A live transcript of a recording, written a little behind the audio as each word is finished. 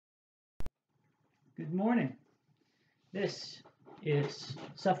Good morning. This is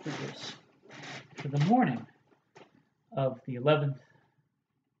Suffrages for the morning of the 11th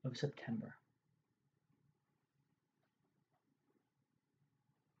of September.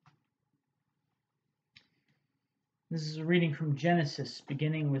 This is a reading from Genesis,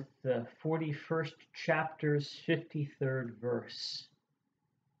 beginning with the 41st chapter's 53rd verse.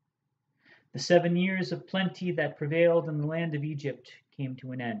 The 7 years of plenty that prevailed in the land of Egypt came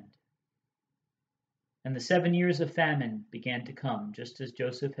to an end. And the 7 years of famine began to come, just as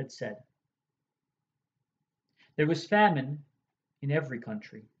Joseph had said. There was famine in every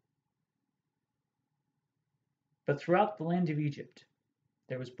country. But throughout the land of Egypt,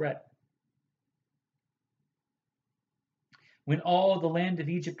 there was bread. When all the land of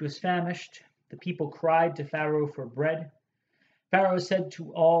Egypt was famished, the people cried to Pharaoh for bread. Pharaoh said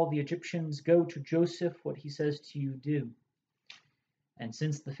to all the Egyptians, "Go to Joseph, what he says to you do." And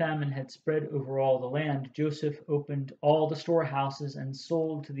since the famine had spread over all the land, Joseph opened all the storehouses and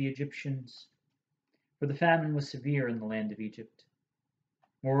sold to the Egyptians, for the famine was severe in the land of Egypt.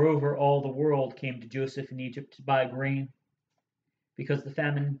 Moreover, all the world came to Joseph in Egypt to buy grain, because the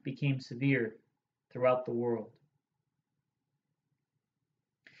famine became severe throughout the world.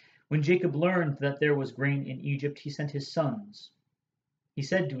 When Jacob learned that there was grain in Egypt, he sent his sons. He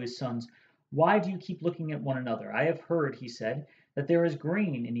said to his sons, "Why do you keep looking at one another? I have heard," he said, "that there is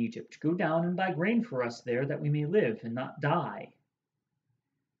grain in Egypt. Go down and buy grain for us there, that we may live and not die."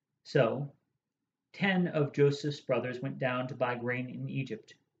 So 10 of Joseph's brothers went down to buy grain in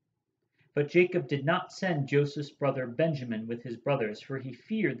Egypt. But Jacob did not send Joseph's brother Benjamin with his brothers, for he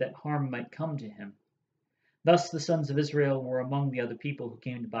feared that harm might come to him. Thus the sons of Israel were among the other people who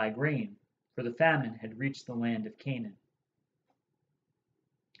came to buy grain, for the famine had reached the land of Canaan.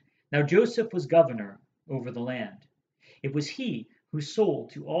 Now Joseph was governor over the land. It was he who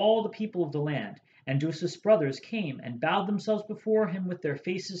sold to all the people of the land, and Joseph's brothers came and bowed themselves before him with their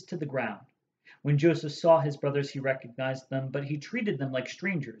faces to the ground. When Joseph saw his brothers, he recognized them, but he treated them like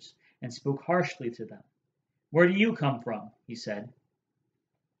strangers and spoke harshly to them. "Where do you come from?" he said.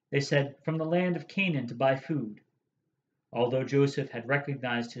 They said, "From the land of Canaan to buy food." Although Joseph had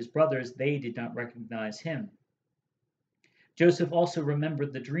recognized his brothers, they did not recognize him. Joseph also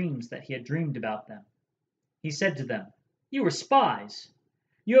remembered the dreams that he had dreamed about them. He said to them, "You are spies.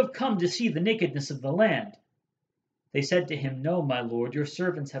 You have come to see the nakedness of the land." They said to him, "No, my lord, your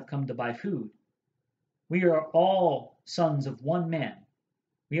servants have come to buy food. We are all sons of one man.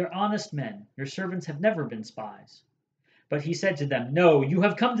 We are honest men. Your servants have never been spies." But he said to them, "No, you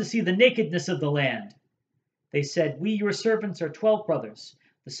have come to see the nakedness of the land." They said, "We, your servants, are 12 brothers,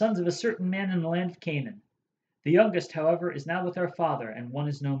 the sons of a certain man in the land of Canaan. The youngest, however, is now with our father, and one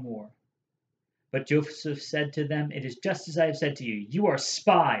is no more." But Joseph said to them, "It is just as I have said to you. You are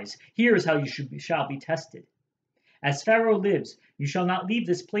spies. Here is how you shall be tested. As Pharaoh lives, you shall not leave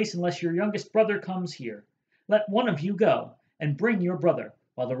this place unless your youngest brother comes here. Let one of you go and bring your brother,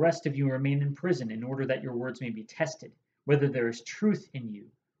 while the rest of you remain in prison, in order that your words may be tested, whether there is truth in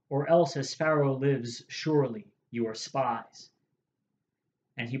you, or else as Pharaoh lives, surely you are spies."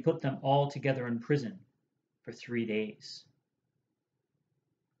 And he put them all together in prison for 3 days.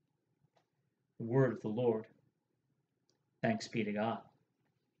 The word of the Lord. Thanks be to God.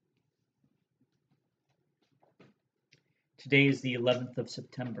 Today is the 11th of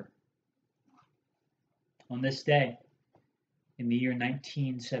September. On this day, in the year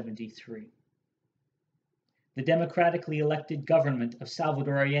 1973, the democratically elected government of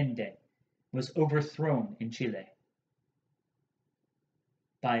Salvador Allende was overthrown in Chile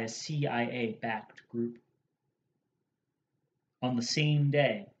by a CIA-backed group. On the same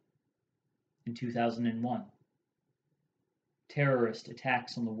day, in 2001, terrorist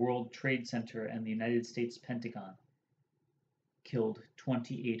attacks on the World Trade Center and the United States Pentagon killed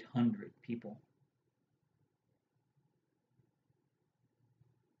 2,800 people.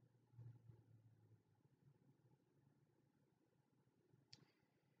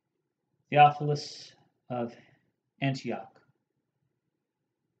 Theophilus of Antioch,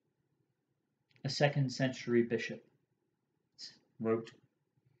 a 2nd century bishop, wrote,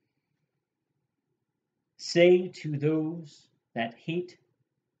 "Say to those that hate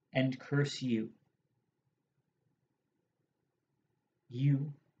and curse you,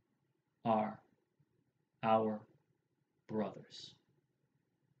 you are our brothers."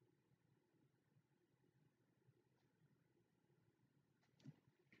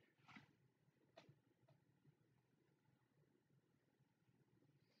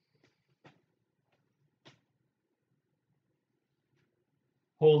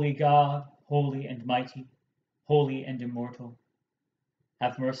 Holy God, holy and mighty, holy and immortal,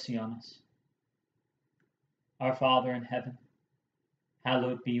 have mercy on us. Our Father in heaven,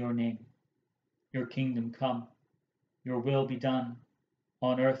 hallowed be your name. Your kingdom come, your will be done,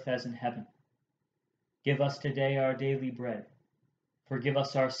 on earth as in heaven. Give us today our daily bread. Forgive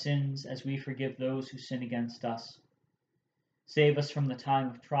us our sins as we forgive those who sin against us. Save us from the time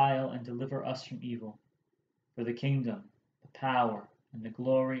of trial and deliver us from evil. For the kingdom, the power, and the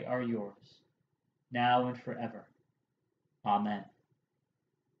glory are yours, now and forever. Amen.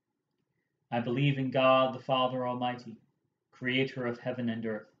 I believe in God, the Father Almighty, creator of heaven and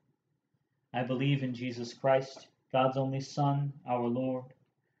earth. I believe in Jesus Christ, God's only Son, our Lord,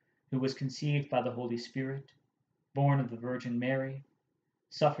 who was conceived by the Holy Spirit, born of the Virgin Mary,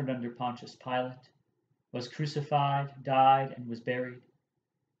 suffered under Pontius Pilate, was crucified, died, and was buried.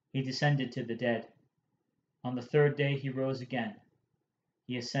 He descended to the dead. On the third day he rose again.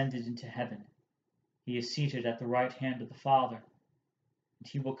 He ascended into heaven. He is seated at the right hand of the Father, and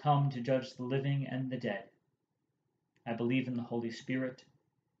he will come to judge the living and the dead. I believe in the Holy Spirit,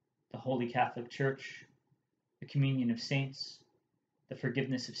 the Holy Catholic Church, the communion of saints, the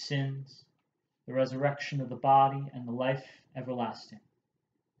forgiveness of sins, the resurrection of the body, and the life everlasting.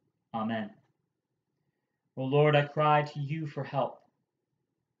 Amen. O Lord, I cry to you for help.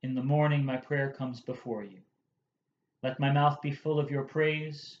 In the morning my prayer comes before you. Let my mouth be full of your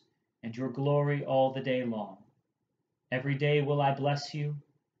praise and your glory all the day long. Every day will I bless you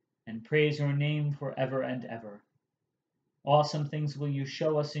and praise your name forever and ever. Awesome things will you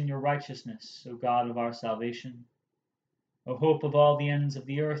show us in your righteousness, O God of our salvation, O hope of all the ends of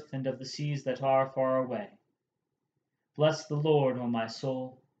the earth and of the seas that are far away. Bless the Lord, O my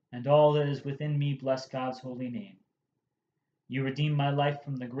soul, and all that is within me bless God's holy name. You redeem my life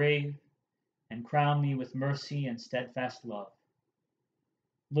from the grave and crown me with mercy and steadfast love.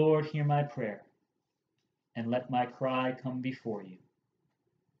 Lord, hear my prayer, and let my cry come before you.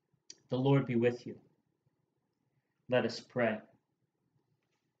 The Lord be with you. Let us pray.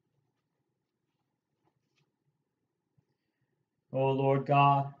 O Lord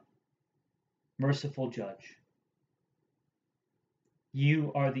God, merciful Judge,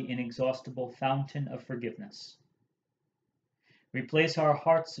 you are the inexhaustible fountain of forgiveness. Replace our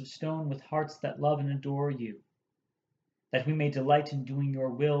hearts of stone with hearts that love and adore you, that we may delight in doing your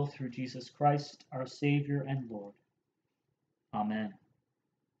will through Jesus Christ, our Savior and Lord. Amen.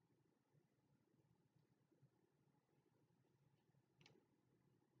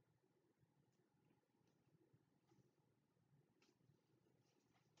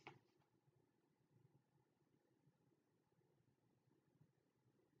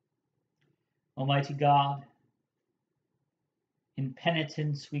 Almighty God, in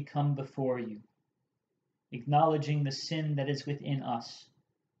penitence we come before you, acknowledging the sin that is within us.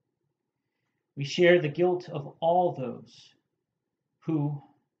 We share the guilt of all those who,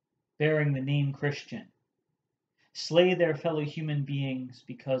 bearing the name Christian, slay their fellow human beings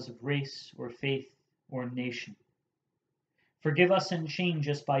because of race or faith or nation. Forgive us and change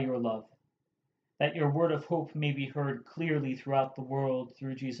us by your love, that your word of hope may be heard clearly throughout the world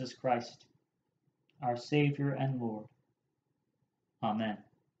through Jesus Christ, our Savior and Lord. Amen.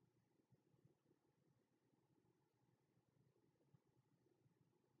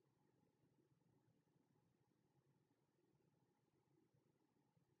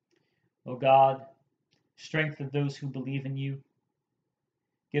 O God, strength of those who believe in you,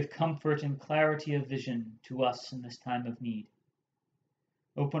 give comfort and clarity of vision to us in this time of need.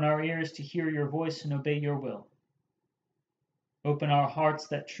 Open our ears to hear your voice and obey your will. Open our hearts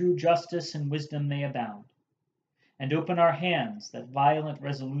that true justice and wisdom may abound, and open our hands that violent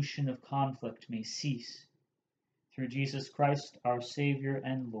resolution of conflict may cease. Through Jesus Christ, our Savior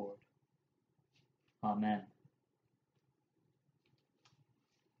and Lord. Amen.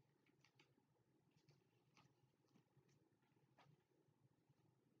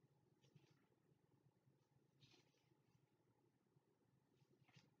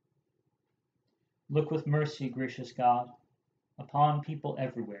 Look with mercy, gracious God, upon people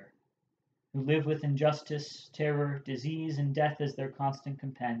everywhere, who live with injustice, terror, disease, and death as their constant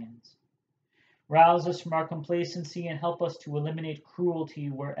companions. Rouse us from our complacency and help us to eliminate cruelty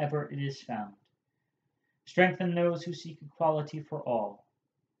wherever it is found. Strengthen those who seek equality for all.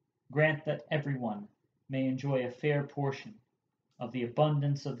 Grant that everyone may enjoy a fair portion of the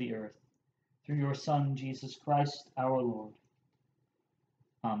abundance of the earth, through your Son, Jesus Christ, our Lord.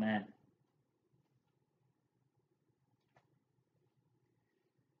 Amen.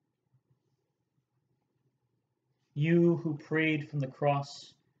 You who prayed from the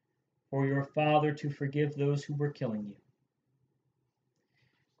cross for your Father to forgive those who were killing you,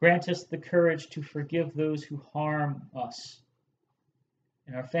 grant us the courage to forgive those who harm us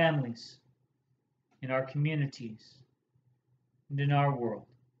and our families, in our communities, and in our world.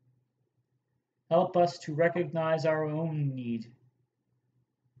 Help us to recognize our own need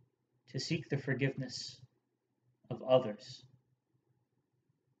to seek the forgiveness of others.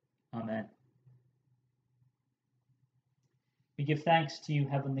 Amen. We give thanks to you,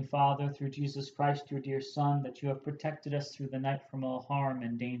 Heavenly Father, through Jesus Christ, your dear Son, that you have protected us through the night from all harm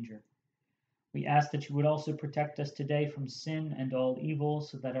and danger. We ask that you would also protect us today from sin and all evil,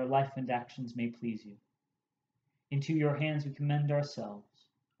 so that our life and actions may please you. Into your hands we commend ourselves,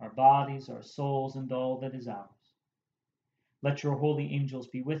 our bodies, our souls, and all that is ours. Let your holy angels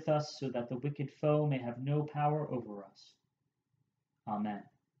be with us, so that the wicked foe may have no power over us. Amen.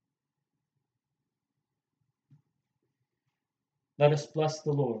 Let us bless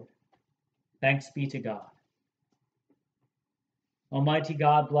the Lord. Thanks be to God. Almighty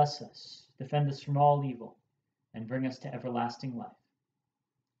God, bless us, defend us from all evil, and bring us to everlasting life.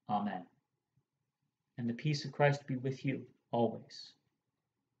 Amen. And the peace of Christ be with you always.